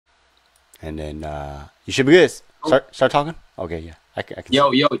and then you should be good. Start talking. Okay, yeah, I can.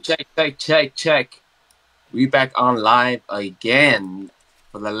 Yo, check. We back on live again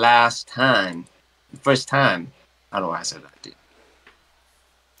for the last time. First time. I don't know why I said that, dude.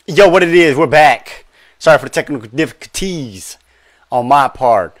 Yo, what it is? We're back. Sorry for the technical difficulties on my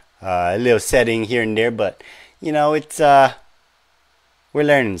part. A little setting here and there, but you know it's we're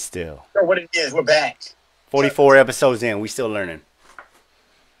learning still. Yo, what it is? We're back. 44 episodes in, we still learning.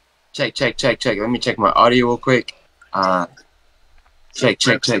 Check. Let me check my audio real quick. Check.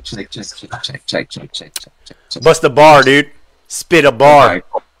 Bust a bar, dude. Spit a bar.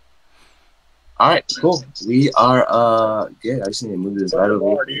 All right, cool. We are good. I just need to move this right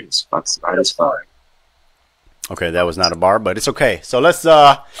over here. It's right as fuck. Okay, that was not a bar, but it's okay. So let's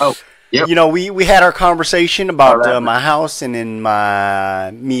Yep. you know, we had our conversation about my house, and then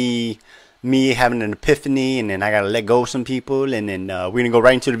me having an epiphany, and then I gotta let go of some people, and then we're gonna go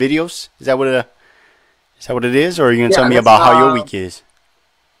right into the videos. Is that what it is, or are you gonna tell me about how your week is?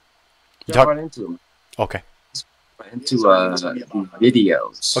 Right into Okay. Into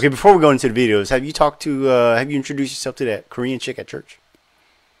videos. Okay, before we go into the videos, have you introduced yourself to that Korean chick at church?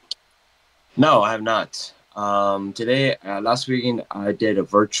 No, I have not. Today, last weekend, I did a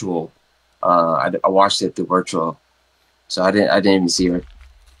virtual. I watched it through virtual, so I didn't even see her.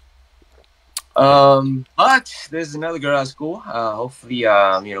 But there's another girl at school. Hopefully,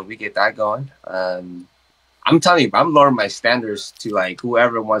 we get that going. I'm telling you, I'm lowering my standards to like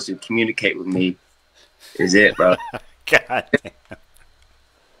whoever wants to communicate with me. Is it, bro? God damn.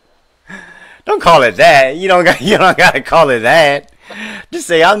 Don't call it that. You don't gotta call it that. Just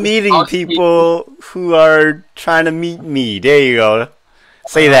say I'm meeting people who are trying to meet me. There you go.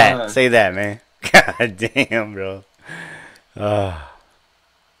 Say that, man. God damn, bro. All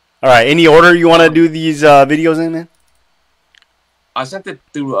right. Any order you want to do these videos in, man? I sent it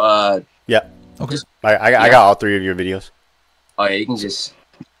through. Yeah. Okay. I got all three of your videos. Oh yeah, you can just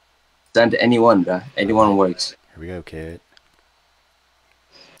send to anyone, bro. Anyone works. Here we go, kid.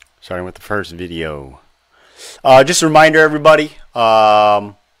 Starting with the first video. Just a reminder, everybody.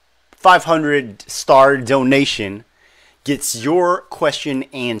 500 star donation gets your question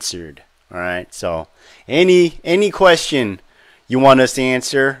answered. All right. So any question you want us to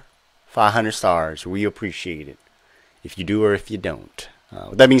answer, 500 stars. We appreciate it. If you do or if you don't.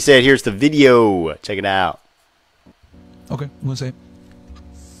 With that being said, here's the video. Check it out. Okay, I'm gonna say,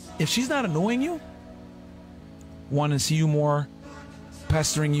 if she's not annoying you, wanting to see you more,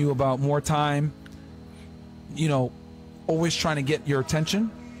 pestering you about more time, you know, always trying to get your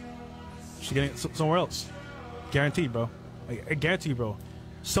attention, she's getting it somewhere else. Guaranteed, bro. I guarantee you, bro.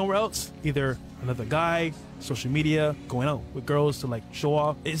 Somewhere else, either another guy, social media, going out with girls to like show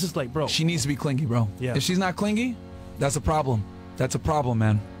off. It's just like, bro. she needs to be clingy, bro. Yeah. If she's not clingy, that's a problem. That's a problem,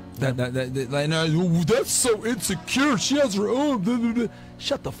 man. Like, no, that's so insecure. She has her own. Blah, blah, blah.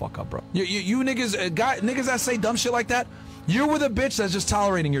 Shut the fuck up, bro. You niggas, niggas that say dumb shit like that, you're with a bitch that's just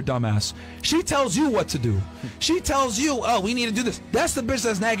tolerating your dumb ass. She tells you what to do. She tells you, oh, we need to do this. That's the bitch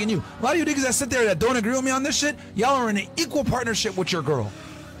that's nagging you. A lot of you niggas that sit there that don't agree with me on this shit, y'all are in an equal partnership with your girl.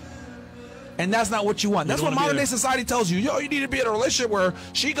 And that's not what you want. That's what modern day society tells you. Yo, you need to be in a relationship where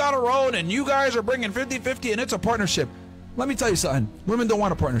she got her own and you guys are bringing 50-50 and it's a partnership. Let me tell you something. Women don't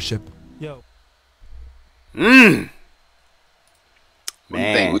want a partnership. Yo. Man. What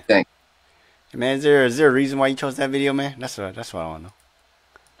do you think? Man, is there a reason why you chose that video, man? That's what I want to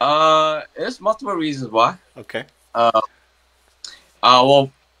know. There's multiple reasons why. Okay.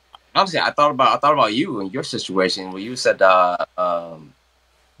 Well, honestly, I thought about you and your situation where you said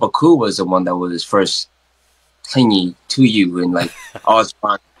Baku was the one that was first clingy to you and like I was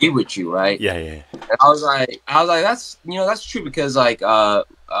trying to be with you, right? Yeah. And I was like, that's true because like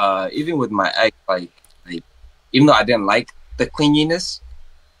even with my ex, like even though I didn't like the clinginess,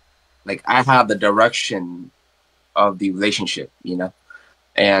 like I had the direction of the relationship, you know,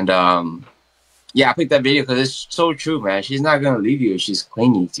 and I picked that video because it's so true, man. She's not gonna leave you if she's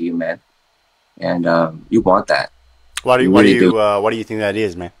clingy to you, man, and you want that. What do you think that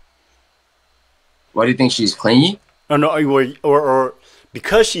is, man? Why do you think she's clingy? No, or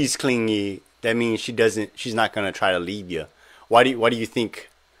because she's clingy, that means she's not gonna try to leave you. Why do you think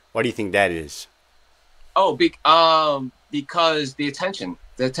that is? Oh, because the attention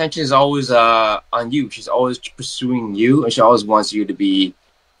is always on you. She's always pursuing you, and she always wants you to be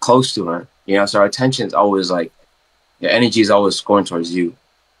close to her. You know, so her attention is always like the energy is always going towards you,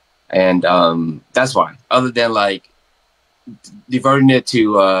 and that's why. Other than like diverting it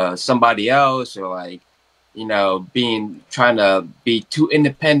to somebody else or like, you know, trying to be too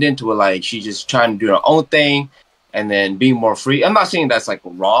independent or like she's just trying to do her own thing and then being more free. I'm not saying that's like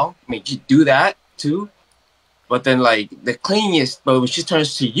wrong. I mean, you do that too, but then like the clingiest. But when she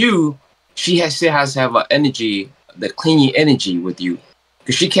turns to you, still has to have an energy, the clingy energy with you,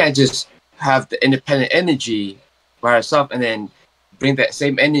 because she can't just have the independent energy by herself and then bring that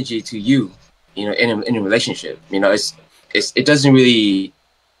same energy to you, you know, in a relationship. You know, it doesn't really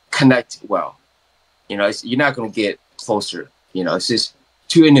connect well. You know, you're not gonna get closer. You know, it's just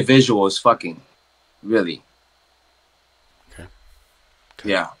two individuals fucking, really. Okay.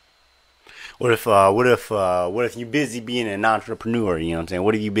 Yeah. What if you busy being an entrepreneur? You know what I'm saying?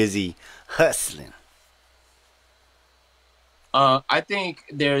 What if you busy hustling? I think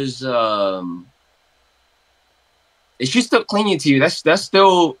there's if she's still clinging to you, that's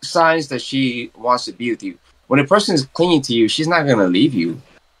still signs that she wants to be with you. When a person is clinging to you, she's not gonna leave you.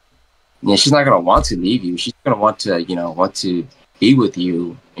 Yeah, she's not gonna want to leave you. She's gonna want to be with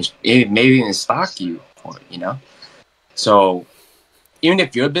you, and maybe even stalk you, you know. So even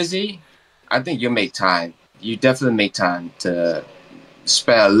if you're busy, I think you'll make time. You definitely make time to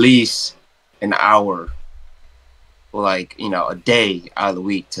spend at least an hour, or like, you know, a day out of the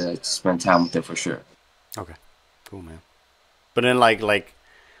week to spend time with her for sure. Okay, cool, man. But then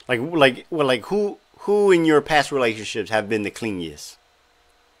who in your past relationships have been the clingiest?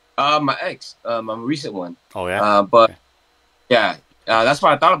 My ex, my recent one. Oh yeah. But okay. Yeah, that's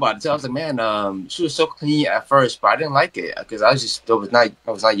why I thought about it. I was like, man, she was so clingy at first, but I didn't like it because I was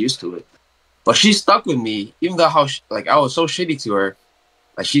not used to it. But she stuck with me, even though I was so shitty to her.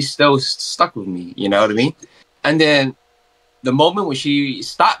 Like, she still stuck with me. You know what I mean? And then the moment when she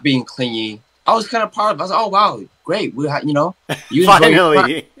stopped being clingy, I was kind of proud of it. I was like, oh wow, great. You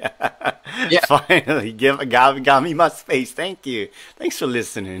finally. Yeah. Finally, got me my space. Thank you. Thanks for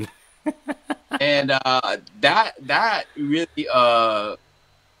listening. And that really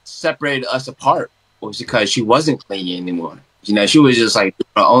separated us apart, was because she wasn't clingy anymore. You know, she was just like doing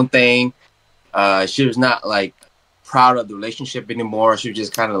her own thing. She was not like proud of the relationship anymore. She was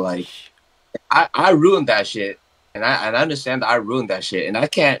just kind of like, I ruined that shit, and I understand that I ruined that shit, and I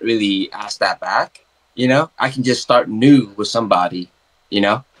can't really ask that back. You know, I can just start new with somebody. You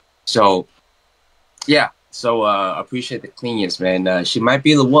know, so yeah. So appreciate the clinginess, man. She might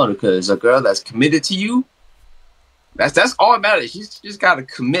be the one, because a girl that's committed to you, that's all that matters. She's just got to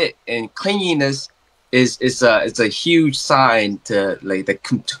commit, and clinginess is a huge sign to like to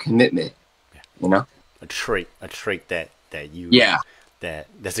commitment. You know, a trait that you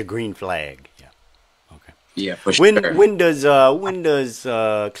that's a green flag. Yeah. Okay. Yeah. For sure. When does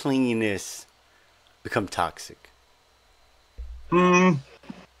clinginess become toxic?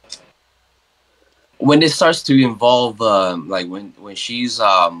 When it starts to involve, like when she's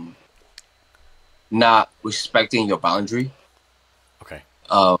not respecting your boundary. Okay.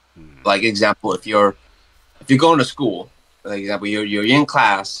 Like example, if you're going to school, like example, you're in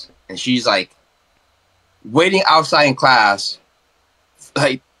class and she's like waiting outside in class,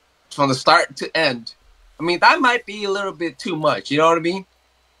 like from the start to end. I mean, that might be a little bit too much. You know what I mean?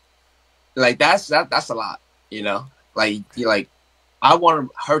 Like that's a lot. You know, like I want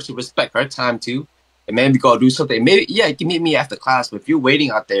her to respect her time too. And maybe go do something. Maybe, yeah, you can meet me after class, but if you're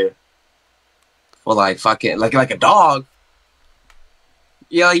waiting out there for like fucking like a dog,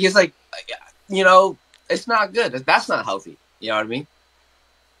 you know, it's like, you know, it's not good. That's not healthy. You know what I mean?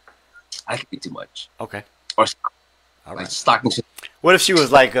 I could be too much. Okay. Or all like right. stocking shit. What if she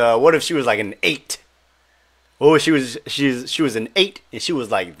was like an 8? What if she was an 8 and she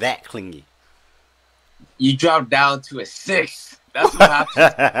was like that clingy? You drop down to a 6. That's what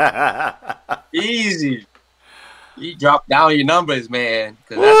happens. Easy. You drop down your numbers, man.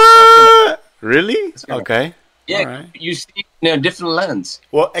 What? Really? Okay. Yeah, right. You see in a different lens.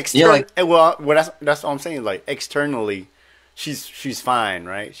 Well, Yeah, that's all I'm saying. Like externally, she's fine,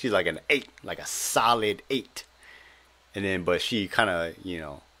 right? She's like an 8, like a solid 8. And then, but she kind of, you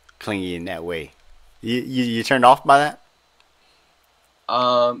know, clingy in that way. You turned off by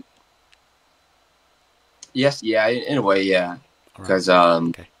that? Yes, yeah, in a way, yeah. Because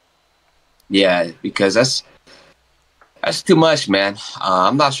Okay. yeah, because that's too much, man.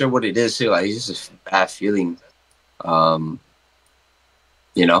 I'm not sure what it is too. Like, it's just a bad feeling. You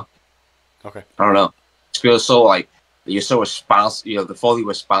know. Okay. I don't know. It feels so like you're so responsible. You know, the fully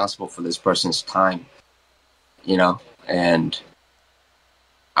responsible for this person's time. You know, and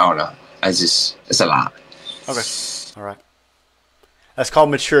I don't know. It's a lot. Okay. All right. That's called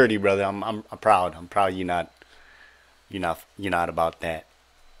maturity, brother. I'm proud. I'm proud you're not about that.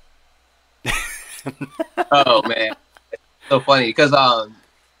 Oh man, it's so funny because well,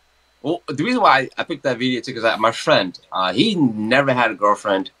 the reason why I picked that video too, because my friend, he never had a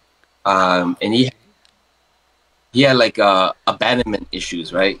girlfriend, and he had like abandonment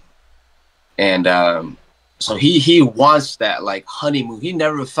issues, right? And so he wants that like honeymoon. He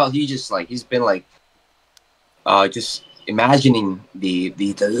never felt, he just like, he's been like just imagining the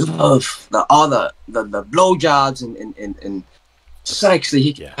love, all the blowjobs and sex that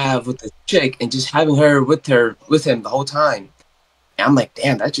he can have with the chick, and just having her with him the whole time. And I'm like,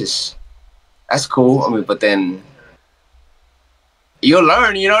 damn, that's cool. I mean, but then you'll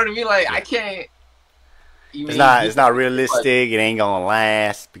learn, you know what I mean? Like, I can't. It's not realistic. It ain't gonna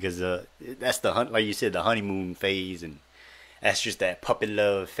last because that's the like you said, the honeymoon phase, and that's just that puppy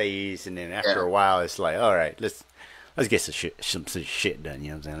love phase. And then after a while, it's like, all right, let's get some shit done.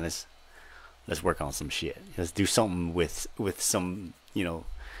 You know what I'm saying? Let's work on some shit. Let's do something with some, you know,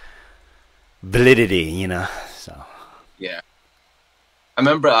 validity. You know, so yeah. I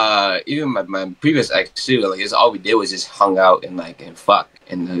remember even my previous ex too. Like, it's all we did was just hung out and fuck,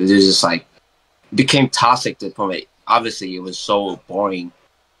 and it was just like became toxic to the point where obviously it was so boring.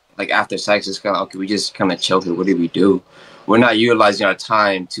 Like, after sex, it's kind of okay. We just kind of chill here. What did we do? We're not utilizing our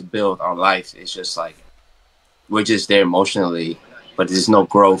time to build our life. It's just like we're just there emotionally, but there's no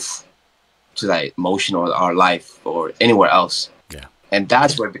growth to that emotion or our life or anywhere else. Yeah, and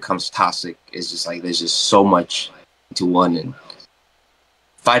that's where it becomes toxic. It's just like there's just so much to one, and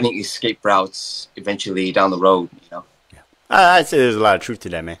finding escape routes eventually down the road, you know. Yeah, I'd say there's a lot of truth to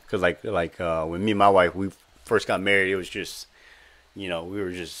that, man. Because like when me and my wife, we first got married, it was just, you know, we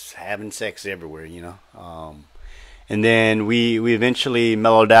were just having sex everywhere, you know. And then we eventually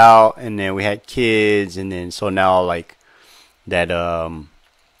mellowed out, and then we had kids, and then so now like that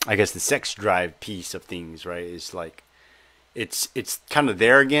I guess the sex drive piece of things, right, is like it's kind of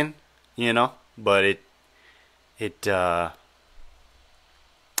there again, you know, but it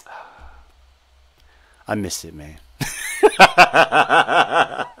I miss it, man.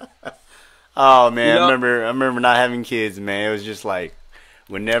 Oh man, you know, I remember not having kids, man. It was just like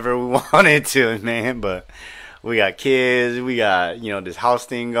whenever we wanted to, man. But we got kids, we got, you know, this house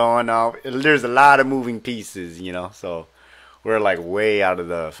thing going on. There's a lot of moving pieces, you know. So we're like way out of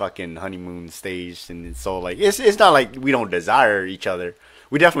the fucking honeymoon stage, and so like it's not like we don't desire each other.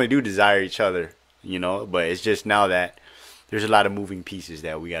 We definitely do desire each other, you know. But it's just now that there's a lot of moving pieces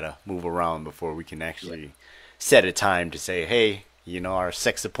that we gotta move around before we can actually set a time to say, hey, you know, our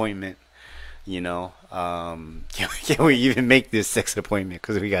sex appointment, you know, can we even make this sex appointment,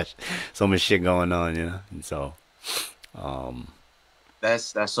 because we got so much shit going on, you know. And so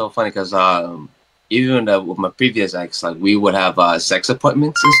that's so funny, because even with my previous ex, like, we would have sex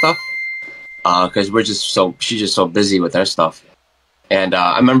appointments and stuff, because she's just so busy with her stuff. And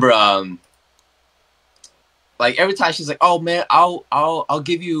I remember like every time she's like, oh man, I'll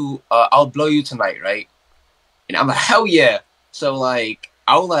give you I'll blow you tonight, right? And I'm like, hell yeah. So like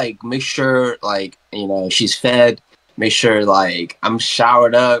I'll like make sure, like, you know, she's fed, make sure like I'm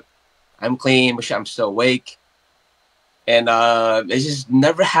showered up, I'm clean, make sure I'm still awake. And it just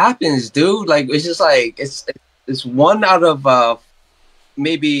never happens, dude. Like, it's just like it's one out of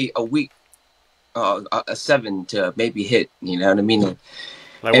maybe a week, a 7 to maybe hit, you know what I mean? Like,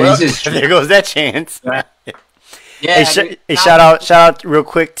 well, there goes that chance. Yeah. Hey, shout out real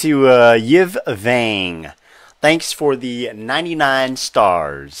quick to Yiv Vang. Thanks for the 99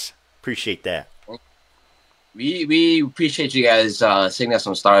 stars. Appreciate that. We appreciate you guys sending us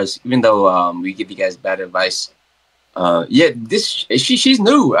some stars, even though we give you guys bad advice. Yeah, she's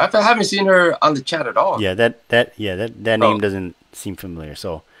new. I haven't seen her on the chat at all. Yeah, that name doesn't seem familiar.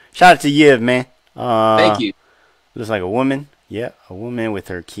 So shout out to Yiv, man. Thank you. Looks like a woman. Yeah, a woman with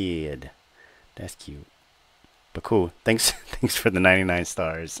her kid. That's cute. But cool. Thanks for the 99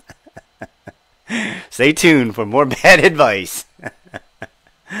 stars. Stay tuned for more bad advice.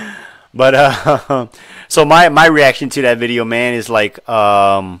 But so my reaction to that video, man, is like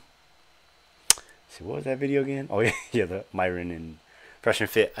what was that video again? Oh yeah, the Myron and Fresh and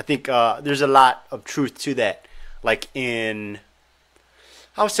Fit. I think there's a lot of truth to that. Like, I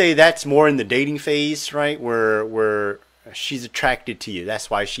would say that's more in the dating phase, right? Where she's attracted to you. That's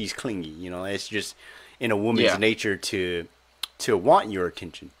why she's clingy. You know, it's just in a woman's nature to want your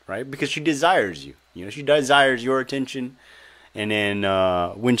attention, right? Because she desires you. You know, she desires your attention. And then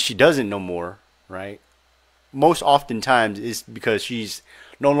when she doesn't no more, right? Most oftentimes it's because she's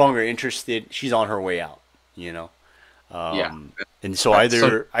no longer interested. She's on her way out, you know. And so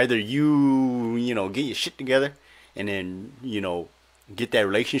either you know, get your shit together and then, you know, get that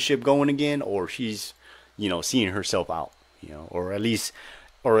relationship going again, or she's, you know, seeing herself out, you know, or at least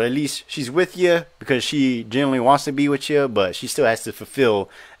she's with you because she genuinely wants to be with you, but she still has to fulfill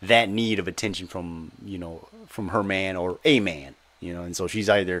that need of attention from, you know, from her man or a man, you know. And so she's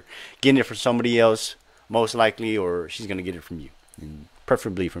either getting it from somebody else, most likely, or she's gonna get it from you, and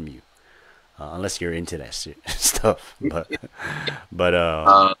preferably from you, unless you're into that stuff. But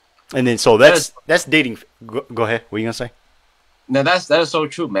and then so that's dating. Go ahead. What are you gonna say? No, that is so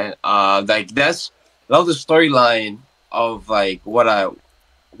true, man. Like that was the storyline of like what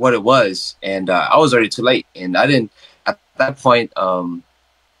it was, and I was already too late, and I didn't at that point.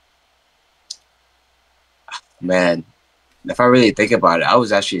 Man, if I really think about it, I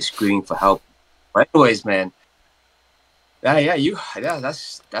was actually screaming for help. But anyways, man,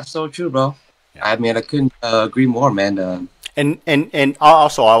 that's so true, bro. Yeah. I mean, I couldn't agree more, man. And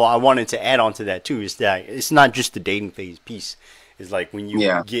also, I wanted to add on to that too, is that it's not just the dating phase piece. It's like when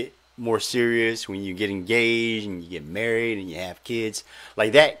you get more serious, when you get engaged and you get married and you have kids,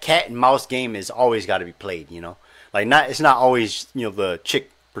 like that cat and mouse game has always got to be played, you know. Like it's not always, you know, the chick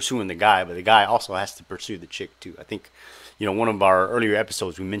pursuing the guy, but the guy also has to pursue the chick too. I think, you know, one of our earlier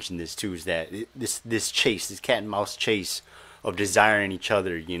episodes we mentioned this too, is that this chase, this cat and mouse chase of desiring each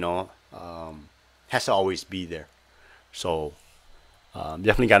other, you know, has to always be there. So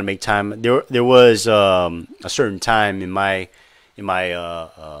definitely got to make time. There was a certain time in my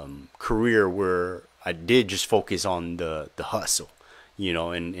career where I did just focus on the hustle, you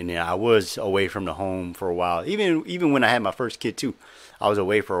know, and I was away from the home for a while. Even when I had my first kid too, I was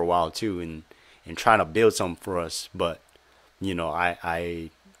away for a while too, and trying to build something for us. But you know, I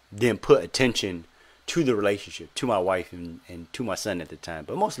didn't put attention to the relationship, to my wife and to my son at the time,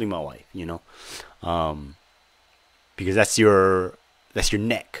 but mostly my wife, you know, because that's your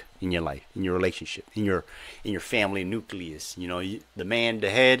neck in your life, in your relationship, in your family nucleus. You know, the man,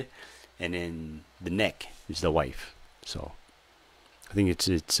 the head, and then the neck is the wife. So I think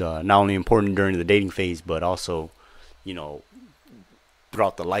it's not only important during the dating phase, but also, you know,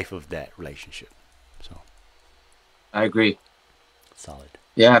 throughout the life of that relationship. So I agree. Solid.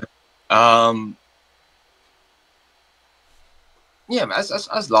 Yeah. Yeah,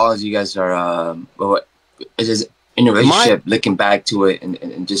 as long as you guys are it's just in a relationship, looking back to it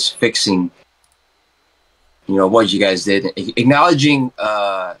and just fixing, you know, what you guys did, acknowledging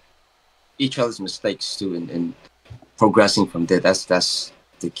each other's mistakes too, and progressing from there. That's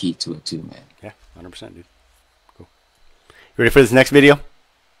the key to it too, man. Yeah, 100%, dude. Cool. You ready for this next video?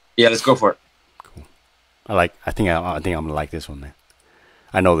 Yeah, let's go for it. Cool. I think I'm gonna like this one, man.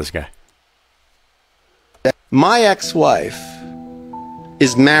 I know this guy. My ex-wife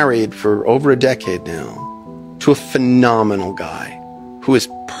is married for over a decade now to a phenomenal guy who is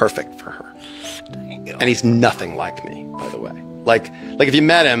perfect for her. And he's nothing like me, by the way. Like if you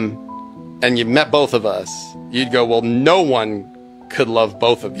met him and you met both of us, you'd go, well, no one could love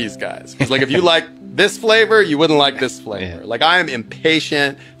both of these guys. Because like if you like this flavor, you wouldn't like this flavor. Like I am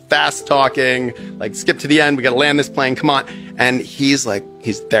impatient, fast talking, like skip to the end, we gotta land this plane, come on. And he's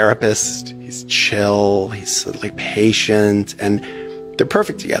therapist, he's chill, he's like patient, and they're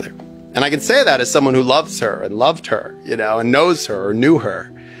perfect together. And I can say that as someone who loves her and loved her, you know, and knows her or knew her.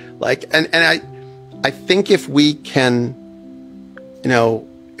 Like, and I think if we can, you know,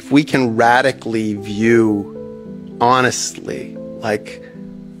 if we can radically view honestly, like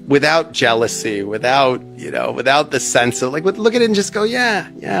without jealousy, without, you know, without the sense of like, look at it and just go, yeah,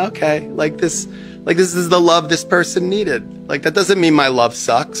 okay. Like this is the love this person needed. Like that doesn't mean my love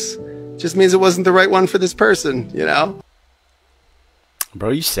sucks. It just means it wasn't the right one for this person, you know?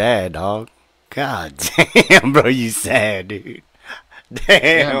 Bro, you sad, dog. God damn, bro, you sad, dude.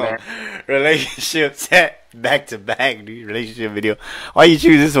 Damn. Yeah, relationships back to back, dude. Relationship video. Why you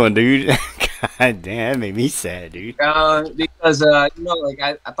choose this one, dude? God damn, that made me sad, dude. Because you know, like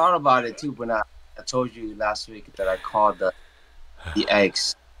I thought about it too when I told you last week that I called the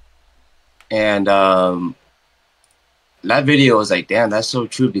ex, and that video was like, damn, that's so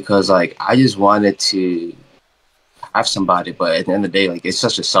true, because like I just wanted to have somebody, but at the end of the day, like it's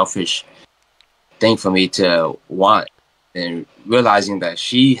such a selfish thing for me to want, and realizing that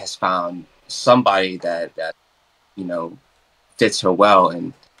she has found somebody that you know fits her well,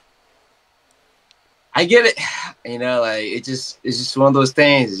 and I get it, you know, like it's just one of those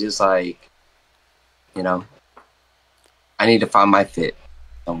things. It's just like, you know, I need to find my fit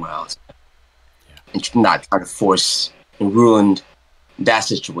somewhere else, and not try to force and ruin that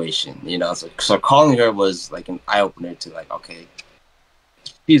situation, you know. So calling her was like an eye opener to like, okay,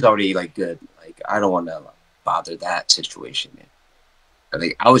 she's already like good. Like I don't want to bother that situation.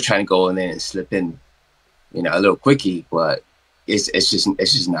 Like I was trying to go in there and slip in, you know, a little quickie, but it's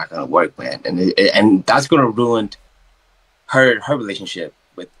just not gonna work, man. And that's gonna ruin her relationship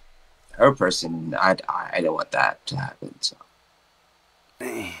with her person. I don't want that to happen. So,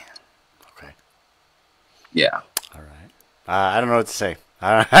 man, okay, yeah. All right. I don't know what to say.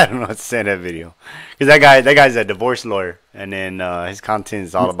 I don't know what to say in that video, because that guy's a divorce lawyer, and then his content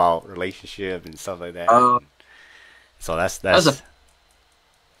is all about relationship and stuff like that. So that's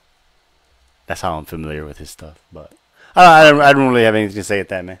how I'm familiar with his stuff. But I don't really have anything to say at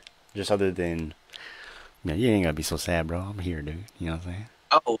that, man. Just other than, you ain't gotta be so sad, bro. I'm here, dude. You know what I'm saying?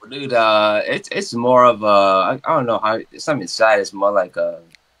 Oh, dude, it's more of I don't know how it's not sad. It's more like I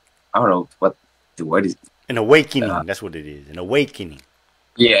don't know what the word is. An awakening. That's what it is. An awakening.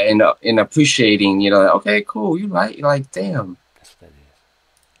 Yeah, in appreciating, like, okay, cool, you right. You're like, damn. That's what that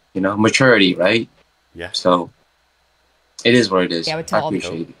is. Maturity, right? Yeah. So it is what it is. Yeah, I would tell all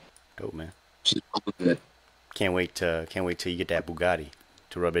appreciate it. Dope, man. She's really good. Can't wait till you get that Bugatti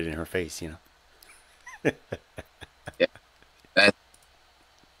to rub it in her face, Yeah.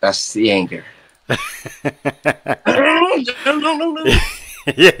 That's the anger.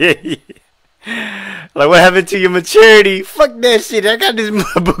 Yeah. Like, what happened to your maturity? Fuck that shit. I got this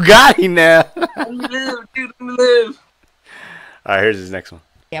Bugatti now. Let me live, dude. Let me live. All right, here's his next one.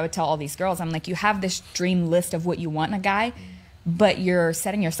 I would tell all these girls, I'm like, you have this dream list of what you want in a guy, but you're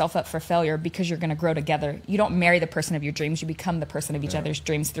setting yourself up for failure because you're going to grow together. You don't marry the person of your dreams. You become the person of each other's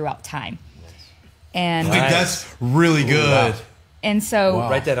dreams throughout time. And I think that's really good. Wow. And so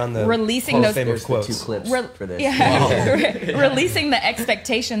Write that on the releasing Hall those of Fame of Two quotes. clips for this. releasing the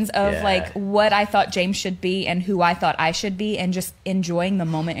expectations of like what I thought James should be and who I thought I should be, and just enjoying the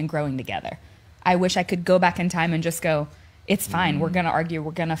moment and growing together. I wish I could go back in time and just go, it's fine. We're going to argue.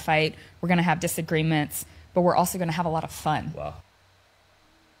 We're going to fight. We're going to have disagreements, but we're also going to have a lot of fun. Wow.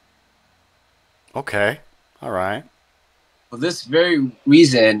 Okay. All right. For this very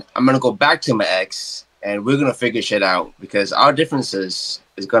reason, I'm going to go back to my ex, and we're going to figure shit out, because our differences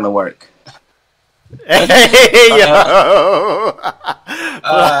is going to work. Hey, yo.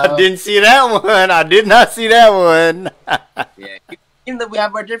 I didn't see that one. I did not see that one. Yeah. Even though we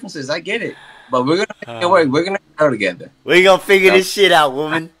have our differences, I get it. But we're going to make it work. We're going to go together. We're going to figure this shit out,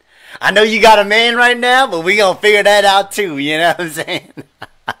 woman. I know you got a man right now, but we're going to figure that out too. You know what I'm saying?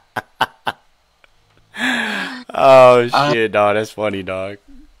 Oh, shit, dog. That's funny, dog.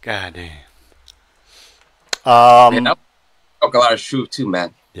 God damn. Man, I talk a lot of truth too,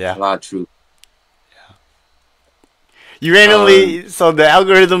 man. Yeah. A lot of truth. You randomly, so the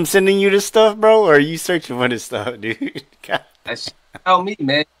algorithm sending you this stuff, bro, or are you searching for this stuff, dude? God. That's tell me,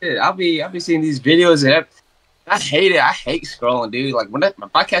 man. Shit, I'll be seeing these videos, and I hate it. I hate scrolling, dude. Like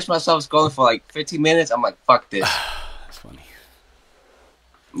if I catch myself scrolling for like 15 minutes, I'm like, fuck this. That's funny.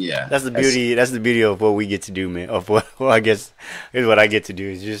 Yeah, That's the beauty. That's the beauty of what we get to do, man. Of what, well, I guess is what I get to do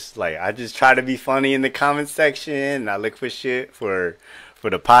is just like I just try to be funny in the comment section, and I look for shit for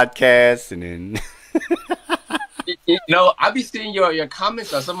the podcast, and then I'll be seeing your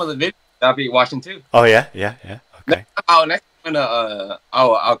comments on some of the videos I'll be watching too. Oh yeah. Okay. Next one,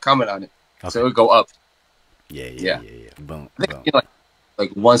 I'll comment on it, Okay. so it'll go up. Yeah. Boom. I think,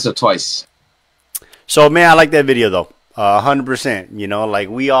 like once or twice. So man, I like that video though. 100%. Like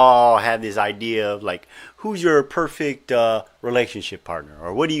we all have this idea of like who's your perfect relationship partner,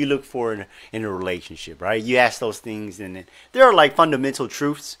 or what do you look for in a relationship, right? You ask those things, and then there are like fundamental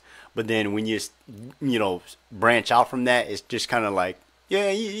truths, but then when you branch out from that, it's just kind of like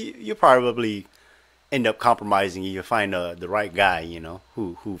you probably end up compromising. You find the right guy,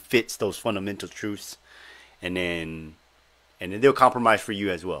 who fits those fundamental truths, and then they'll compromise for you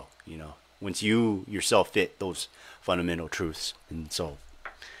as well, once you yourself fit those fundamental truths. And so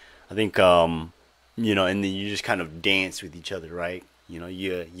I think and then you just kind of dance with each other, right?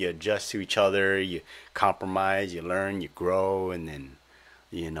 You adjust to each other, you compromise, you learn, you grow, and then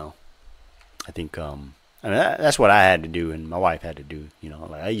I think that's what I had to do, and my wife had to do.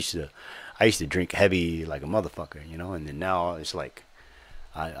 Like I used to drink heavy like a motherfucker, and then now it's like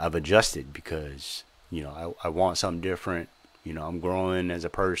I've adjusted because I want something different. I'm growing as a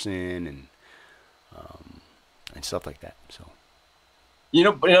person, and stuff like that. So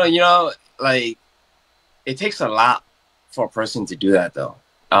like it takes a lot for a person to do that, though.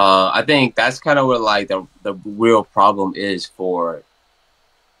 I think that's kind of where like the real problem is for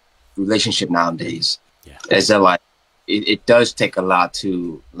relationship nowadays. Yeah, is that like it does take a lot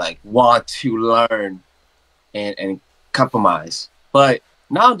to like want to learn and compromise. But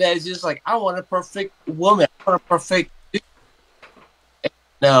nowadays, it's just like I want a perfect woman. I want a perfect.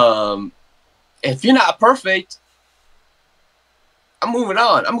 If you're not perfect, I'm moving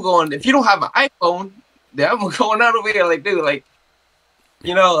on. I'm going. If you don't have an iPhone, then I'm going out over here. Like, dude, like,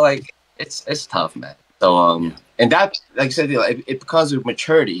 like it's tough, man. So, and that, like I said, it becomes with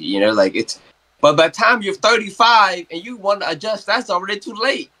maturity. Like it's. But by the time you're 35 and you want to adjust, that's already too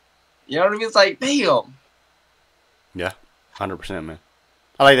late. You know what I mean? It's like, damn. Yeah, 100%, man.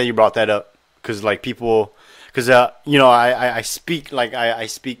 I like that you brought that up because like people, because you know I speak like I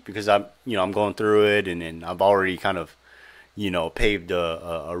speak because I'm you know I'm going through it and then I've already kind of you know paved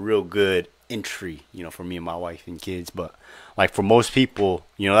a real good entry you know for me and my wife and kids, but like for most people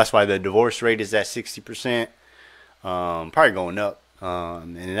you know that's why the divorce rate is at 60%, probably going up,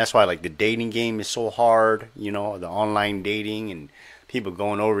 and that's why like the dating game is so hard, you know, the online dating and people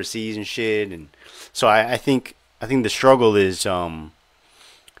going overseas and shit, and so I think the struggle is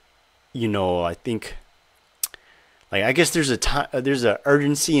you know, I think, like, I guess there's a time, there's a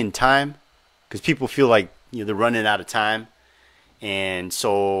urgency in time, because people feel like you know they're running out of time, and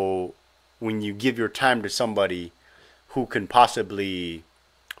so when you give your time to somebody who can possibly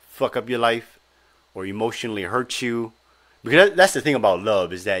fuck up your life or emotionally hurt you, because that's the thing about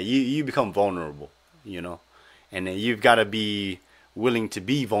love is that you become vulnerable, you know, and then you've got to be willing to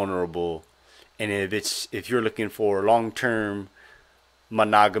be vulnerable, and if you're looking for long term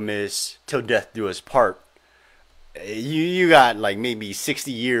monogamous till death do us part, you got like maybe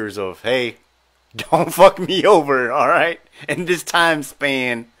 60 years of hey don't fuck me over, all right, in this time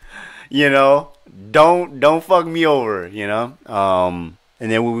span, you know, don't fuck me over, you know,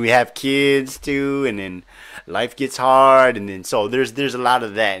 and then when we have kids too, and then life gets hard, and then so there's a lot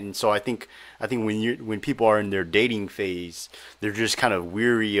of that, and so I think when people are in their dating phase, they're just kind of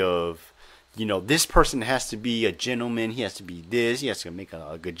weary of, you know, this person has to be a gentleman. He has to be this. He has to make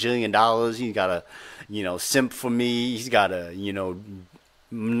a gajillion dollars. He's got to, you know, simp for me. He's got to, you know,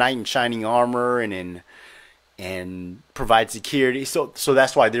 knight in shining armor and provide security. So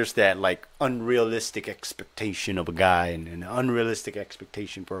that's why there's that like unrealistic expectation of a guy and an unrealistic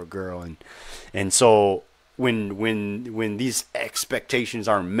expectation for a girl. And so when these expectations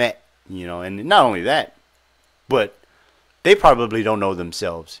aren't met, you know, and not only that, but they probably don't know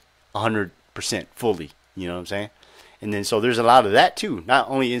themselves 100% fully, you know what I'm saying? And then so there's a lot of that too, not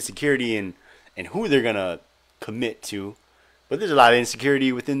only insecurity in who they're gonna commit to, but there's a lot of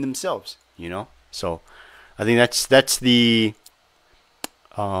insecurity within themselves, you know. So I think that's the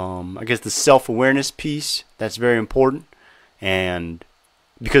I guess the self-awareness piece that's very important, and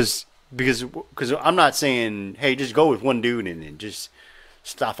because I'm not saying hey just go with one dude and then just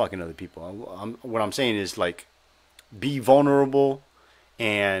stop fucking other people. What I'm saying is like be vulnerable,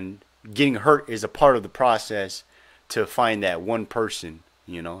 and getting hurt is a part of the process to find that one person,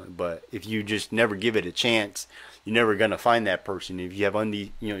 you know. But if you just never give it a chance, you're never gonna find that person. If you have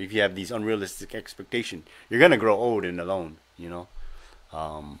if you have these unrealistic expectations, you're gonna grow old and alone, you know.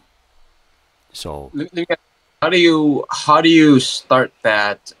 So how do you start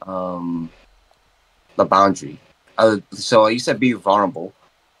that the boundary? So you said be vulnerable.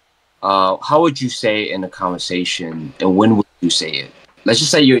 How would you say it in a conversation, and when would you say it? Let's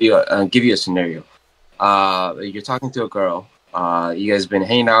just say you give you a scenario. You're talking to a girl. You guys been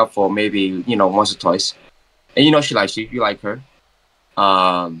hanging out for maybe once or twice, and you know she likes you. You like her,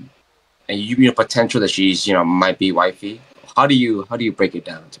 and you potential that she's might be wifey. How do you break it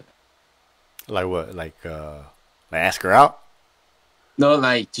down to her? Like what? Like ask her out? No,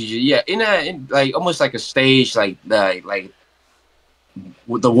 like in like almost like a stage, like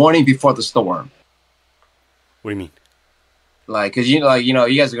with the warning before the storm. What do you mean? Like, cause you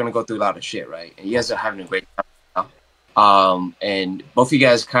guys are gonna go through a lot of shit, right? And you guys are having a great time now. And both of you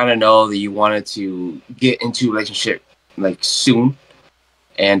guys kind of know that you wanted to get into a relationship like soon.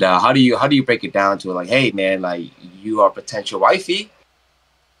 And how do you break it down to like, hey man, like you are potential wifey,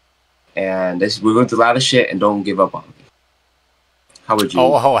 and we're going through a lot of shit, and don't give up on me. How would you?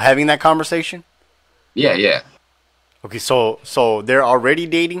 Oh, having that conversation? Yeah. Okay, so they're already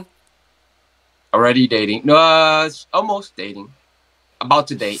dating? Already dating? No, it's almost dating. About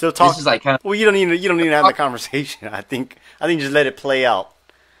to date. Still talking. This is like kind of. Well, you don't need to have the conversation. I think just let it play out.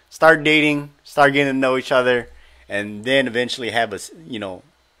 Start dating, start getting to know each other, and then eventually have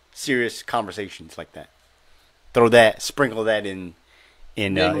serious conversations like that. Sprinkle that in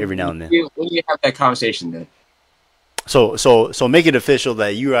every now and then. When you have that conversation, then. So make it official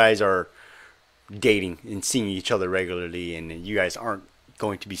that you guys are dating and seeing each other regularly, and you guys aren't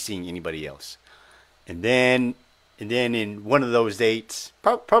going to be seeing anybody else. And then in one of those dates,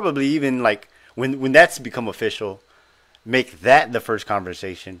 probably even like when that's become official, make that the first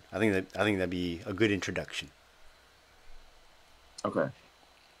conversation. I think that'd be a good introduction. Okay.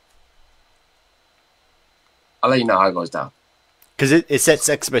 I'll let you know how it goes down. Because it sets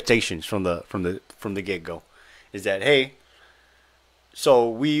expectations from the get go. Is that hey? So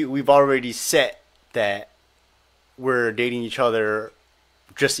we've already set that we're dating each other,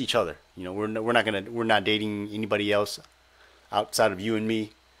 just each other. We're not dating anybody else outside of you and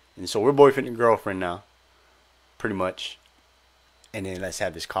me, and so we're boyfriend and girlfriend now, pretty much. and then let's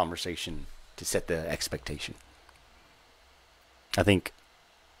have this conversation to set the expectation. I think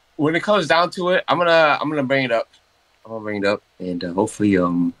when it comes down to it, I'm gonna bring it up. I'm gonna bring it up, and hopefully,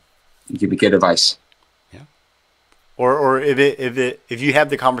 you give me good advice. Yeah. Or if you have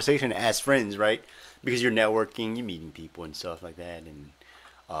the conversation as friends, right? Because you're networking, you're meeting people and stuff like that, and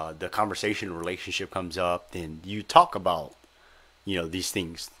the conversation relationship comes up, then you talk about, these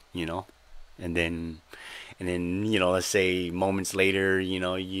things, and then let's say moments later,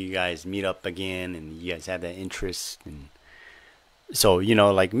 you guys meet up again, and you guys have that interest, and so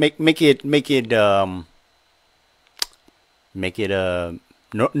like make it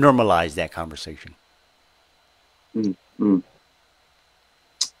normalize that conversation. Mm-hmm.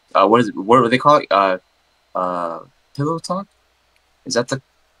 What were they call it? Pillow talk? Is that the?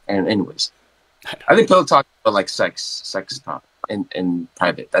 And anyways, I think pillow talk is like sex talk in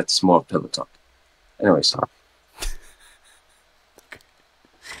private. That's more pillow talk. Anyways,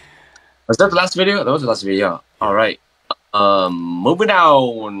 was that the last video? That was the last video. All right. Moving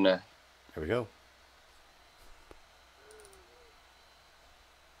on. Here we go.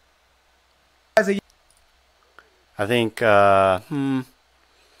 I think I'll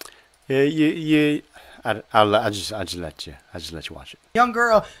just let you watch it. Young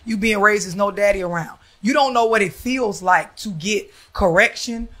girl, you being raised as no daddy around. You don't know what it feels like to get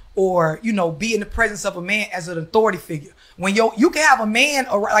correction or, be in the presence of a man as an authority figure. When you can have a man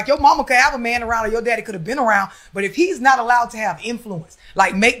around, like your mama could have a man around or your daddy could have been around, but if he's not allowed to have influence,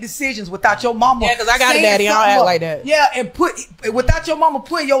 like make decisions without your mama. Yeah, because I got a daddy, I don't act like that. Yeah, and without your mama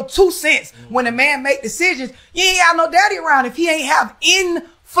putting your 2 cents when a man make decisions, you ain't have no daddy around if he ain't have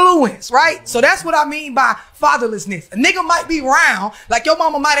influence, right? So that's what I mean by fatherlessness. A nigga might be round, like your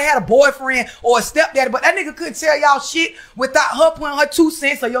mama might have had a boyfriend or a stepdaddy, but that nigga couldn't tell y'all shit without her putting her 2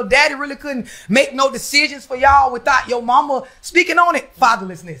 cents, or your daddy really couldn't make no decisions for y'all without your mama speaking on it.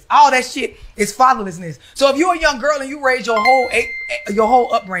 Fatherlessness. All that shit is fatherlessness. So if you're a young girl and you raise your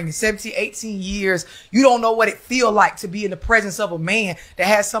whole upbringing, 17, 18 years, you don't know what it feel like to be in the presence of a man that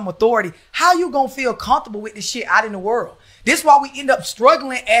has some authority. How you gonna feel comfortable with this shit out in the world? This is why we end up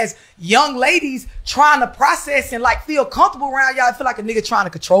struggling as young ladies trying to process and like feel comfortable around y'all. I feel like a nigga trying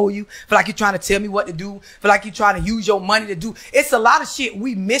to control you. Feel like you're trying to tell me what to do. Feel like you're trying to use your money to do. It's a lot of shit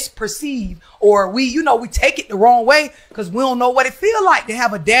we misperceive, or we take it the wrong way because we don't know what it feel like to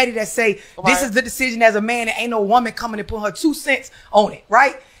have a daddy that say, this is the decision as a man, and ain't no woman coming and put her 2 cents on it,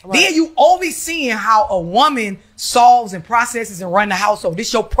 right? Then you only seeing how a woman solves and processes and run the household.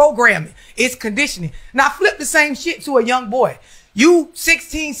 This your programming. It's conditioning. Now flip the same shit to a young boy. You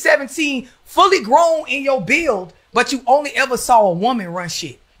 16, 17, fully grown in your build, but you only ever saw a woman run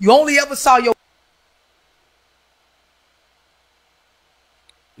shit. You only ever saw your...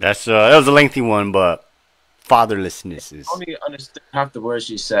 That was a lengthy one, but fatherlessness is... I only understood half the words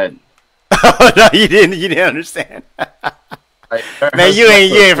she said. No, you didn't understand. Man, you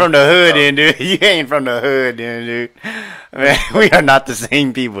ain't from the hood, then, dude. You ain't from the hood, then, dude. Man, we are not the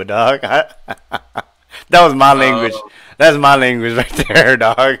same people, dog. That was my language. That's my language right there,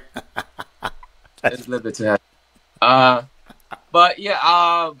 dog. It's a little bit too heavy. But yeah,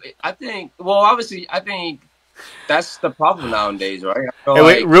 I think. Well, obviously, I think that's the problem nowadays, right? Hey,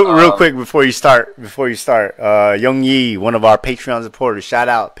 wait, real quick before you start. Young Yi, one of our Patreon supporters. Shout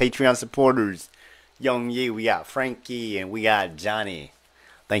out Patreon supporters. Young Yi, we got Frankie and we got Johnny.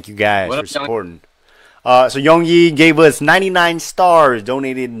 Thank you guys for supporting. So Young Yi gave us 99 stars,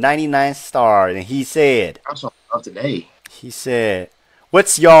 donated 99 stars, and he said, "That's what I'm today." He said,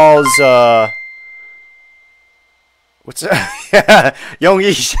 "What's y'all's what's Young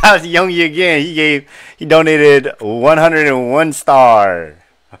Yi?" Shout out to Young Yi again. He donated 101 star.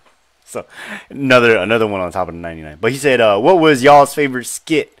 So another one on top of the 99. But he said, "What was y'all's favorite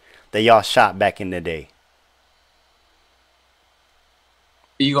skit that y'all shot back in the day?"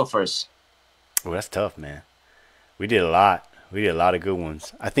 You go first. Oh, that's tough, man. We did a lot. We did a lot of good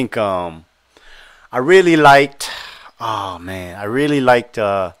ones. I think I really liked. Oh man, I really liked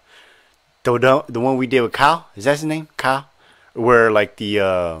the one we did with Kyle. Is that his name? Kyle? Where like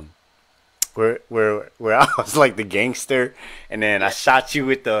the where I was like the gangster, and then I shot you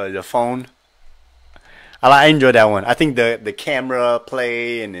with the phone. I enjoyed that one. I think the camera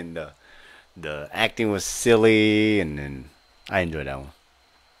play and then the acting was silly, and then I enjoyed that one.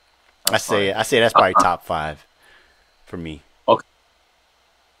 I say that's probably top 5 for me. Okay.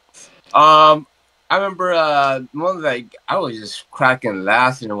 I remember one that I was just cracking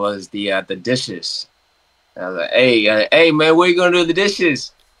laughing was the dishes. I was like, hey man, where you gonna do the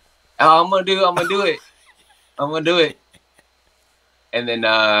dishes? I'm gonna do it. I'm gonna do it. And then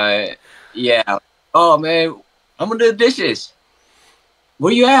yeah. Oh man, I'm gonna do the dishes.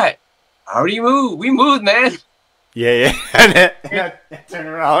 where you at? I already moved. We moved, man. Yeah. And then I turn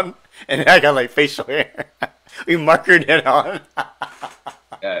around and I got like facial hair. We markered it on.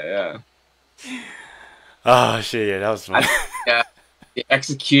 Yeah. Oh shit! Yeah, that was fun. Yeah, the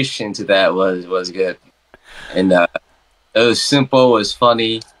execution to that was good, and it was simple. It was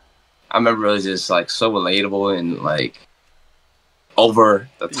funny. I remember it was just like so relatable and like over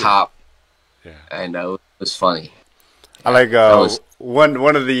the top. Yeah. And it was funny. I like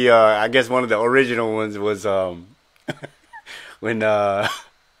one of the I guess one of the original ones was when I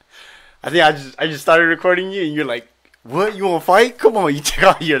think I just started recording you and you're like, what, you want to fight? Come on, you take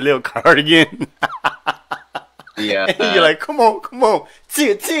off your little cardigan. Yeah. And you're like, come on.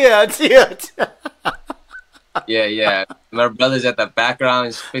 Tia. Yeah. My brother's at the background,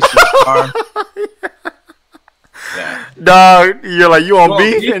 he's fixing his car. Yeah. Dog, you're like, you want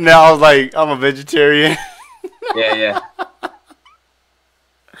beef? And now I was like, I'm a vegetarian. Yeah.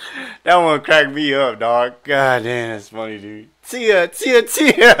 That one cracked me up, dog. God damn, that's funny, dude. Tia.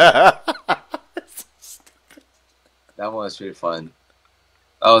 That one was pretty fun.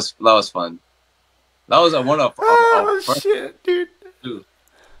 That was fun. That was one of shit, dude. Too.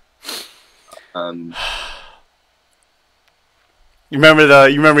 You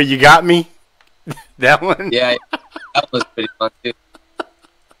remember you got me? That one? Yeah, that was pretty fun too.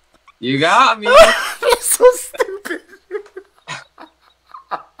 You got me. That's so stupid.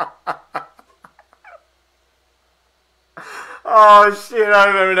 Oh shit, I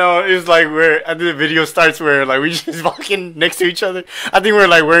don't even know. It was like where I think the video starts where like we just walking next to each other. I think we're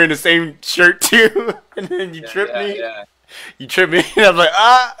like wearing the same shirt too. And then you trip me. Yeah. You trip me and I'm like,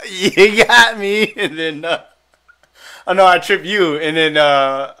 you got me. And then oh no, I trip you and then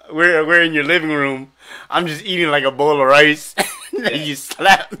we're in your living room. I'm just eating like a bowl of rice and then you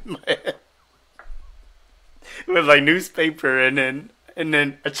slap my head with like newspaper and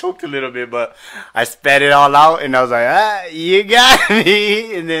then I choked a little bit, but I spat it all out, and I was like, you got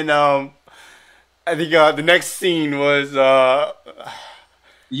me. And then I think the next scene was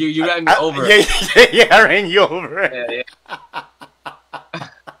you ran me over. Yeah, I ran you over. Yeah.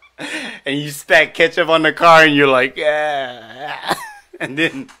 And you spat ketchup on the car, and you're like, yeah. And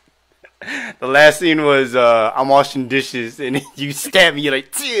then the last scene was I'm washing dishes, and you stab me. You're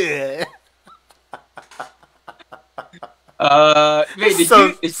like, yeah. Wait,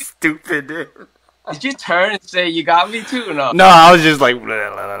 stupid, dude. Did you turn and say you got me too or no? No, I was just like, I'm like,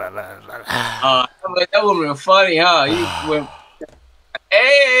 that would be funny, huh? You went,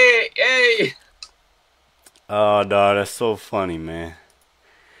 hey. Oh, dog, that's so funny, man.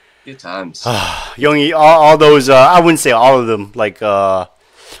 Good times. Youngie, all those, I wouldn't say all of them, like, cause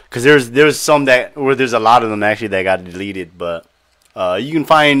there's some where there's a lot of them actually that got deleted, but you can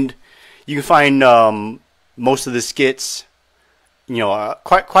find most of the skits. You know,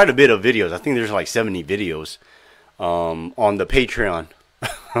 quite a bit of videos. I think there's like 70 videos on the Patreon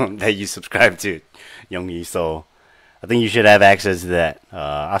that you subscribe to, Youngie. So I think you should have access to that.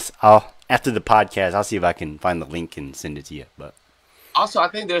 I'll after the podcast, I'll see if I can find the link and send it to you. But also, I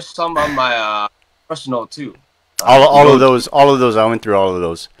think there's some on my personal too. All of those. I went through all of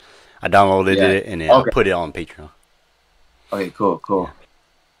those. I downloaded it and then I put it on Patreon. Okay, cool.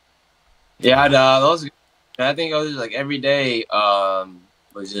 Yeah, those. I think I was like every day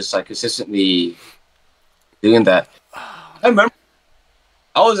was just like consistently doing that. I remember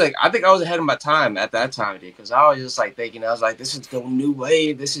I think I was ahead of my time at that time, because I was just like thinking, I was like, this is the new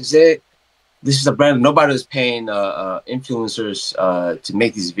wave, this is it. This is the brand. Nobody was paying influencers to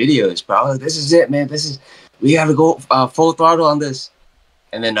make these videos, but I was like, this is it, man. We gotta go full throttle on this.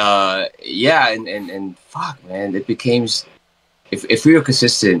 And then and fuck, man, it became, if we were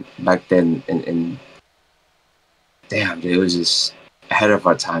consistent back then and damn, dude, it was just ahead of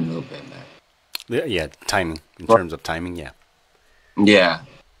our time a little bit, man. Yeah, timing. In terms of timing, yeah. Yeah,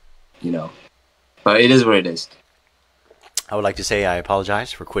 you know. But it is what it is. I would like to say I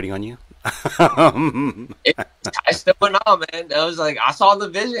apologize for quitting on you. I still went on, man. I was like, I saw the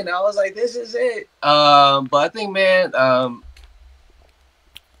vision. I was like, this is it. But I think, man, I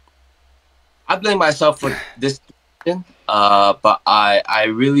blame myself for this decision. But I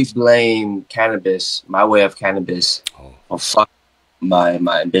really blame cannabis, my way of cannabis, for fuck my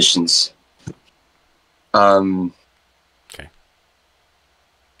ambitions. Okay.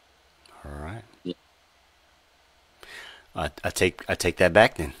 All right. Yeah. I take that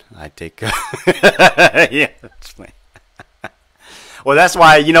back then. I take yeah. That's fine. Well, that's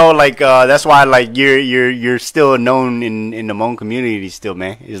why, you know, like that's why, like, you're still known in the Hmong community still,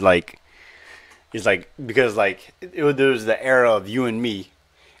 man. It's like because like there was the era of you and me,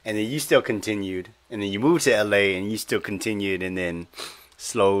 and then you still continued, and then you moved to LA and you still continued, and then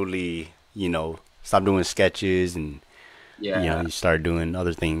slowly, you know, stop doing sketches and Yeah. you know, you start doing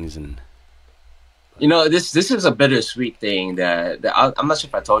other things and. You know, this is a bittersweet thing that I'm not sure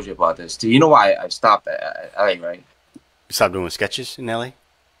if I told you about this. Do you know why I stopped at LA, right? You stopped doing sketches in LA?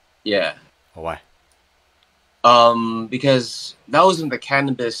 Yeah. Oh, why? Because that was when the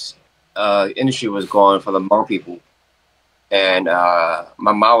cannabis industry was going for the Hmong people, and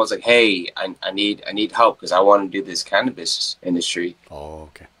my mom was like, "Hey, I need help because I want to do this cannabis industry." Oh,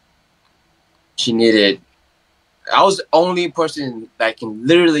 okay. She needed. I was the only person that can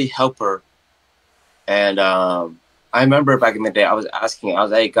literally help her, and I remember back in the day, I was asking, I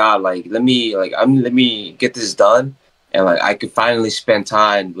was like, "God, like, let me get this done, and like I could finally spend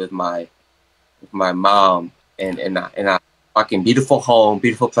time with my mom." In a fucking beautiful home,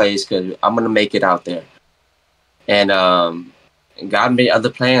 beautiful place, because I'm gonna make it out there. And God made other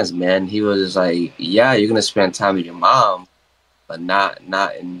plans, man. He was like, "Yeah, you're gonna spend time with your mom, but not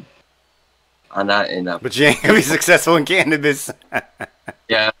in." But you ain't gonna be successful in cannabis.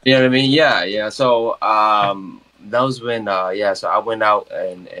 Yeah, you know what I mean. Yeah. So that was when So I went out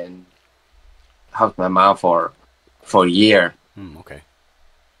and helped my mom for a year. Okay.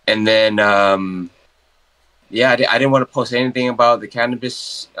 And then. Yeah, I didn't want to post anything about the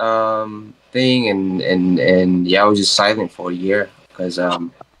cannabis thing, and yeah, I was just silent for a year because I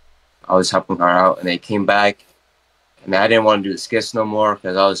was helping her out, and they came back, and I didn't want to do the skits no more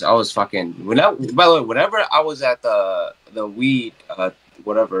because I was fucking. By the way, whenever I was at the weed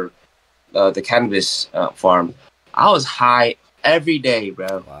the cannabis farm, I was high every day,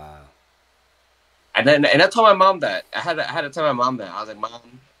 bro. Wow. And I told my mom that I had to tell my mom that I was like,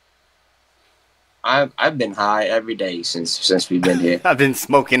 "Mom, I've been high every day since we've been here. I've been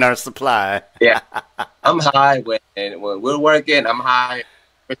smoking our supply." Yeah, I'm high when we're working. I'm high.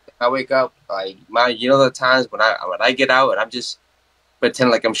 I wake up like the times when I get out and I'm just pretend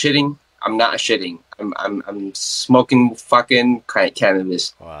like I'm shitting. I'm not shitting. I'm smoking fucking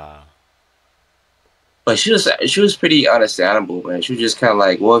cannabis. Wow. But she was pretty understandable, man. She was just kind of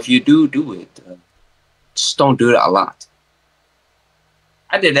like, well, if you do it, just don't do it a lot.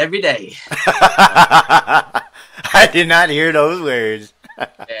 I did every day. I did not hear those words.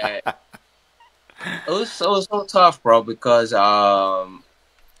 Yeah. It was so tough, bro, because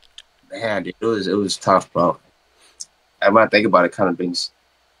man, dude, it was tough, bro. And when I think about it, kind of brings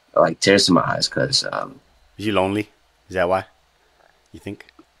like tears to my eyes, because Is you lonely? Is that why? You think?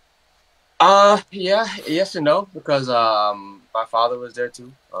 Yeah, yes and no, because my father was there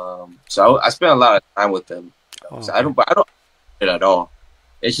too. So I spent a lot of time with them. Oh, so okay. I don't do it at all.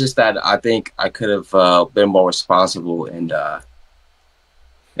 It's just that I think I could have been more responsible and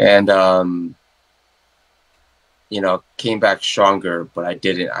came back stronger, but I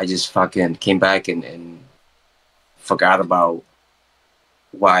didn't. I just fucking came back and forgot about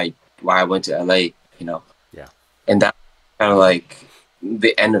why I went to LA, Yeah. and that kind of like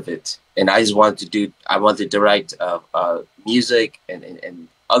the end of it. And I just wanted to direct music and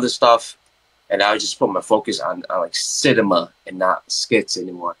other stuff. And I would just put my focus on like cinema and not skits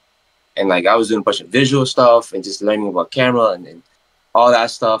anymore. And like I was doing a bunch of visual stuff and just learning about camera and all that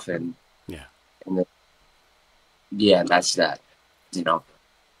stuff. And that's that. It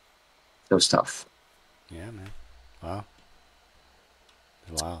was tough. Yeah, man. Wow.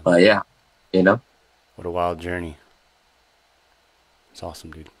 Wow. But yeah, What a wild journey. It's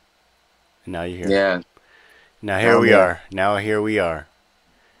awesome, dude. And now you're here. Yeah. Now here we are. Now here we are.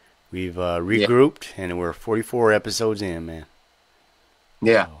 We've regrouped, and we're 44 episodes in, man.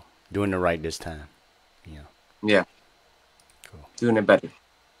 Yeah. So, doing it right this time. Yeah. Cool. Doing it better.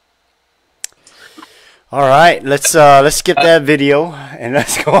 All right, let's skip that video and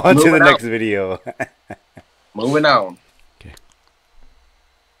let's go on to the next video. Moving on. Okay.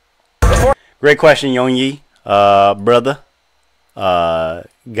 Great question, Yongyi. Brother.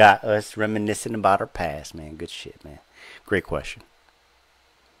 Got us reminiscing about our past, man. Good shit, man. Great question.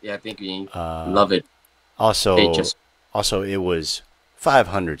 Yeah, I think we love it. Also, it was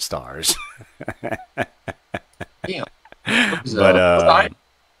 500 stars. Yeah. But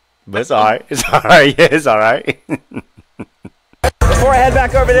it's all right. It's all right. Yeah, it's all right. Before I head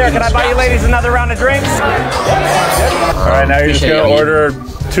back over there, can I buy you ladies another round of drinks? All right, now you're just gonna order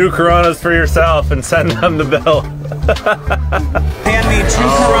 2 Coronas for yourself and send them the bill. Hand me 2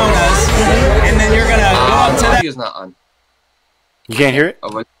 Coronas, and then you're gonna go up to that. It's not on. You can't hear it?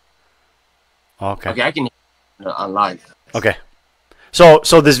 Oh, okay. Okay, I can hear it on live. Okay. So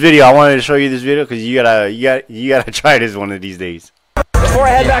this video, I wanted to show you this video because you gotta try this one of these days. Before I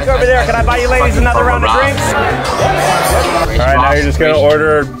head back over there, can I buy you ladies another round of drinks? All right, now you're just gonna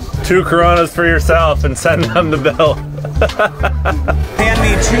order 2 Coronas for yourself and send them the bill. Hand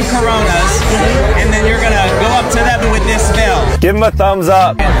me 2 Coronas, and then you're gonna go up to them with this bill. Give him a thumbs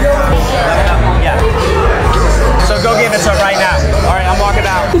up. Yeah. So go give it to him right now. All right, I'm walking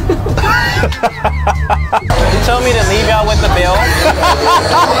out. You told me to leave y'all with the bill.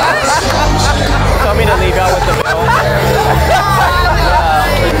 You told me to leave y'all with the bill.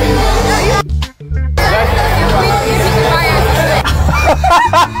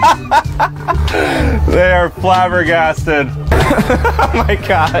 They are flabbergasted. Oh my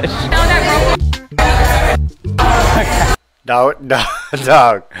gosh. Dog.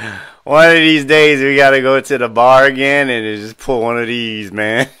 One of these days we gotta go to the bar again and just pull one of these,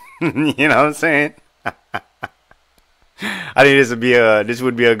 man. You know what I'm saying? I think this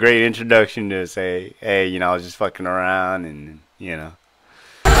would be a great introduction to say, hey, you know, I was just fucking around and you know.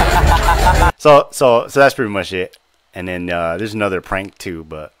 So that's pretty much it. And then there's another prank too,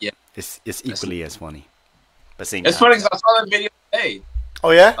 but yeah, it's equally as funny. But same it's time. funny because I saw that video today.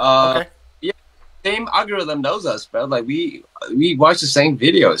 Oh yeah? Okay. Yeah, same algorithm knows us, bro. Like we watch the same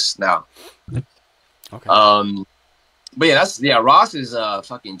videos now. Okay. But yeah, Ross is a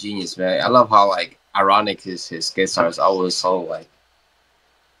fucking genius, man. I love how like ironic his skits are. It's always so like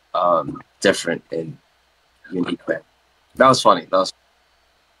different and unique, man. That was funny.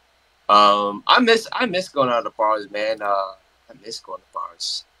 I miss going out to bars, man. I miss going to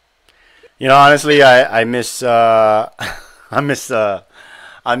bars. You know, honestly, I miss I miss the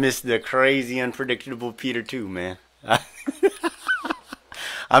crazy, unpredictable Peter too, man.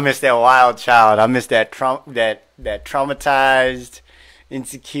 I miss that wild child. I miss that traumatized,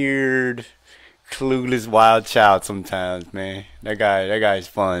 insecure, clueless wild child sometimes, man. That guy's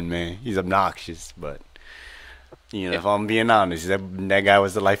fun, man. He's obnoxious, but you know, if I'm being honest, that guy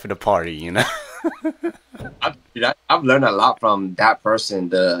was the life of the party, you know. I've learned a lot from that person.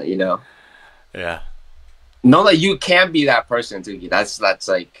 You know. Yeah. Know that you can be that person too. That's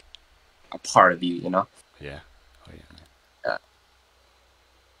like a part of you, you know. Yeah. Oh yeah. Man.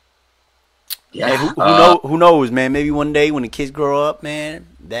 Yeah. Hey, who knows, man? Maybe one day when the kids grow up, man,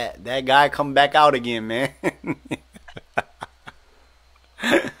 that guy come back out again, man.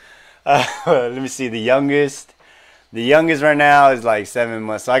 Let me see. The youngest right now is like 7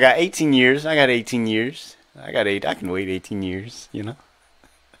 months. So I got 18 years. I can wait 18 years, you know.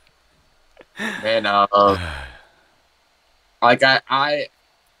 Man, like I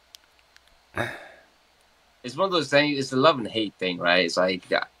it's one of those things. It's a love and hate thing, right? It's like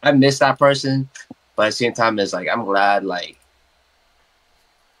I miss that person, but at the same time, it's like I'm glad, like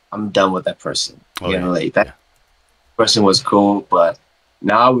I'm done with that person. You know, like that person was cool, but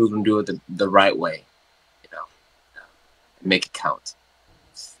now we're gonna do it the right way. You know, make it count.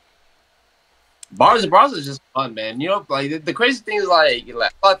 Bars is just fun, man. You know, like the crazy thing is like a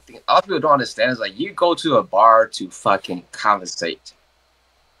lot of people don't understand is like you go to a bar to fucking conversate.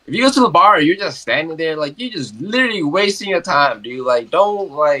 If you go to the bar and you're just standing there, like you're just literally wasting your time, dude. Like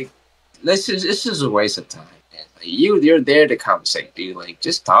don't like it's just a waste of time, man. Like you're there to conversate, dude. Like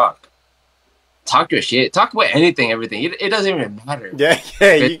just talk your shit. Talk about everything. It doesn't even matter. Yeah.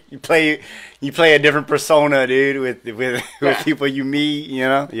 You play a different persona, dude, with people you meet. You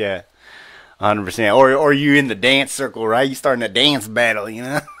know, yeah. 100%. Or you in the dance circle, right? You starting a dance battle, you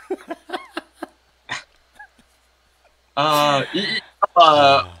know?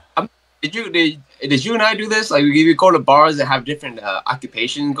 Did you and I do this? Like, we go to bars that have different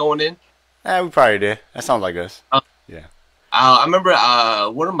occupations going in? We probably did. That sounds like us. Yeah. I remember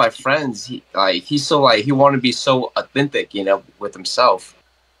one of my friends. He wanted to be so authentic, you know, with himself.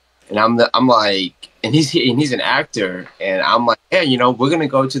 And I'm like, and he's an actor, and I'm like, yeah, you know, we're gonna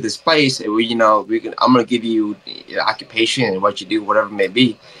go to this place, and I'm gonna give you occupation and what you do, whatever it may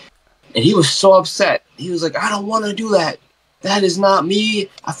be. And he was so upset. He was like, I don't want to do that. That is not me.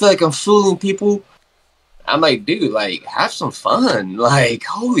 I feel like I'm fooling people. I'm like, dude, like, have some fun. Like,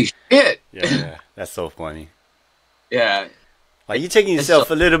 holy shit. Yeah, that's so funny. Yeah. Like, you're taking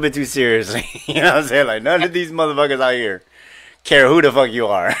yourself a little bit too seriously. You know what I'm saying? Like, none of these motherfuckers out here care who the fuck you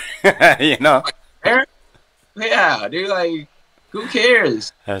are. You know? Yeah, dude, like, who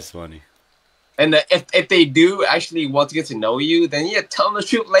cares? That's funny. And if they do actually want to get to know you, then yeah, tell them the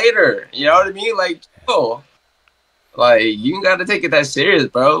truth later. You know what I mean? Like, like, you gotta take it that serious,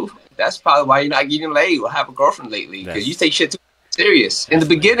 bro. That's probably why you're not getting laid or have a girlfriend lately, because you take shit too serious in the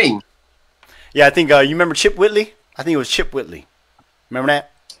beginning. Yeah, I think you remember Chip Whitley? I think it was Chip Whitley. Remember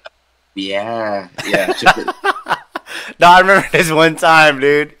that? Yeah, Chip Whitley. No, I remember this one time,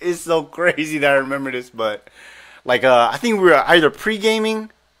 dude. It's so crazy that I remember this, but like I think we were either pre-gaming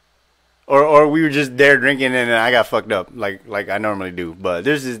or we were just there drinking and I got fucked up like I normally do. But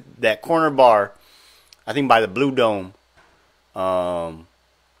there's that corner bar, I think by the Blue Dome.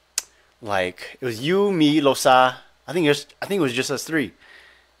 Like it was you, me, Losa. I think it was just us three.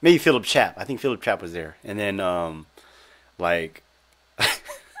 Maybe Philip Chap. I think Philip Chap was there. And then like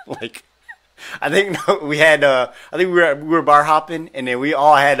like I think we had I think we were bar hopping and then we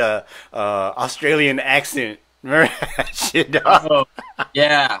all had a Australian accent. Remember that shit, dog? Oh,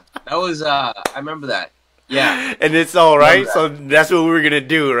 yeah. That was I remember that. Yeah. And it's all right. So that's what we were gonna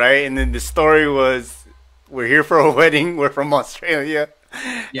do, right? And then the story was we're here for a wedding, we're from Australia.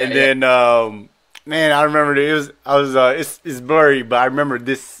 Yeah, and then man, I remember it's blurry, but I remember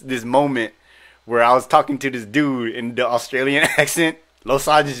this moment where I was talking to this dude in the Australian accent.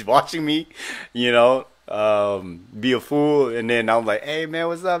 Losa just watching me, you know, be a fool, and then I'm like, "Hey man,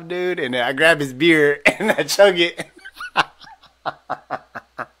 what's up, dude?" And then I grab his beer and I chug it,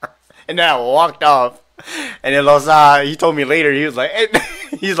 and then I walked off. And then Losa, he told me later, he was like, hey,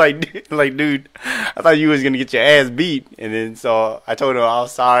 he's like, dude, I thought you was gonna get your ass beat. And then so I told him I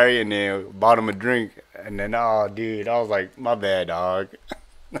was sorry, and then bought him a drink. And then oh, dude, I was like, my bad, dog.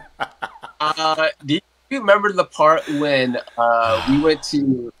 Do you remember the part when we went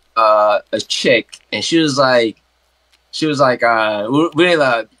to a chick and she was like we had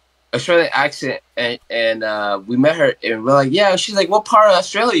a Australian accent and we met her and we're like, yeah, she's like, what part of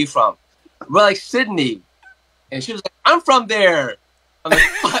Australia are you from? We're like, Sydney. And she was like, I'm from there. I'm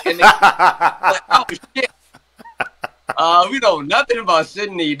like, and like, oh shit. We know nothing about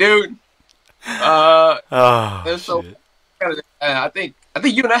Sydney, dude. So I think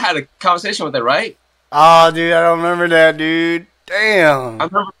you and I had a conversation with her, right? Oh, dude, I don't remember that, dude. Damn. I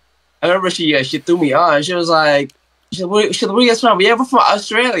remember she threw me on. She was like, she said, where you guys from? Yeah, we're from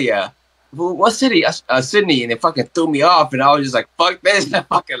Australia. What city? Sydney. And they fucking threw me off, and I was just like, fuck this, and I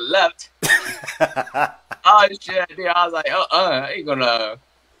fucking left. Oh shit, dude. I was like, I ain't gonna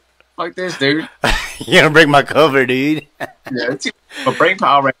fuck this, dude. You're gonna break my cover, dude. Yeah, it's a brain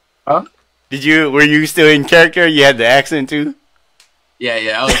power, right? Huh? Were you still in character? You had the accent too?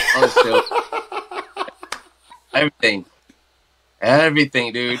 Yeah, I was still everything,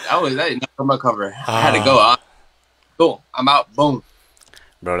 dude. I didn't know from my cover. I had to go. Boom, I'm out. Boom.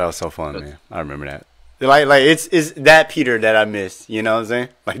 Bro, that was so fun, man. I remember that. Like it's that Peter that I miss. You know what I'm saying?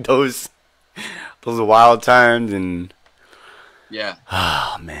 Like those wild times and yeah.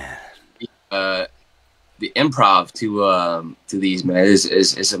 Oh man. The improv to these, man,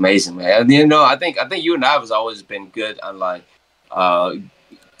 is amazing, man. And you know, I think you and I have always been good on like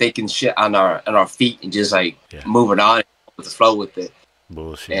thinking shit on our feet and just like moving on with the flow with it.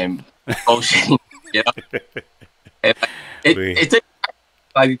 Bullshit. And bullshit. Yeah. And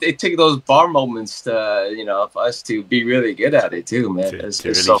it took those bar moments to, you know, for us to be really good at it too, man. It's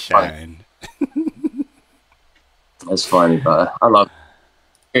really so fun. That's funny, but I love it.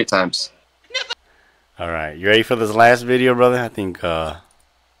 Great times. All right, you ready for this last video, brother? I think. Yeah,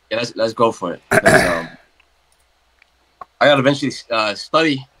 let's go for it. I gotta eventually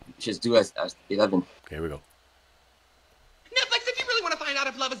study. Just do as 11. Okay, here we go. Netflix, if you really want to find out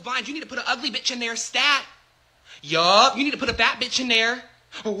if love is blind, you need to put an ugly bitch in there stat. Yup, you need to put a fat bitch in there.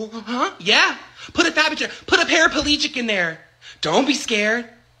 Oh, huh? Yeah, put a fat bitch in there. Put a paraplegic in there. Don't be scared.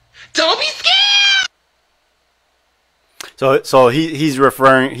 Don't be scared. So he's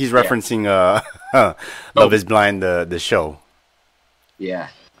referencing Love is Blind, the show. Yeah,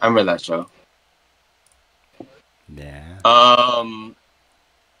 I remember that show. Yeah.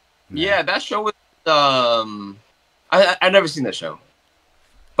 Yeah, that show was I never seen that show,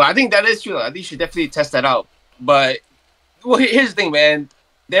 but I think that is true. I think you should definitely test that out. But well, here's the thing, man.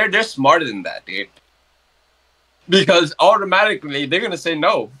 They're smarter than that, dude. Because automatically they're gonna say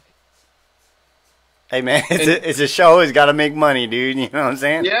no. Hey man, it's a show. It's got to make money, dude. You know what I'm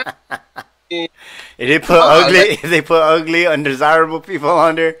saying? Yeah. If they put ugly, undesirable people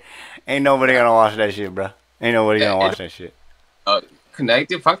on there, ain't nobody gonna watch that shit, bro. Ain't nobody gonna watch that shit.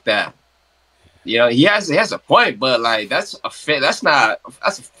 Connected, fuck that. You know, he has a point, but like that's a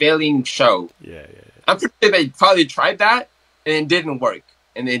failing show. Yeah. I'm pretty sure they probably tried that and it didn't work,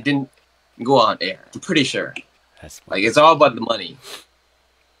 and it didn't go on air. I'm pretty sure. Like it's all about the money.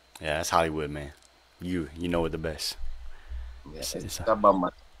 Yeah, that's Hollywood, man. You know it the best. Yeah, it's about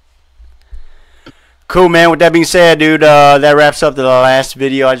money. Cool, man. With that being said, dude, that wraps up the last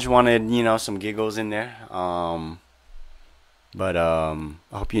video. I just wanted, some giggles in there. But I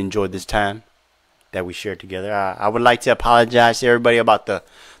hope you enjoyed this time that we shared together. I would like to apologize to everybody about the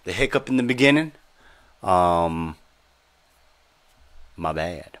hiccup in the beginning. My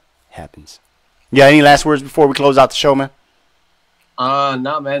bad. Happens. You got any last words before we close out the show, man?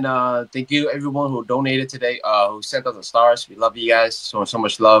 No, man. Thank you, everyone who donated today, who sent us the stars. We love you guys. So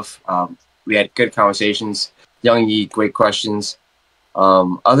much love. We had good conversations. Young Yi, great questions.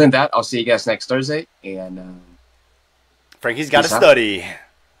 Other than that, I'll see you guys next Thursday. And Frankie's got to study.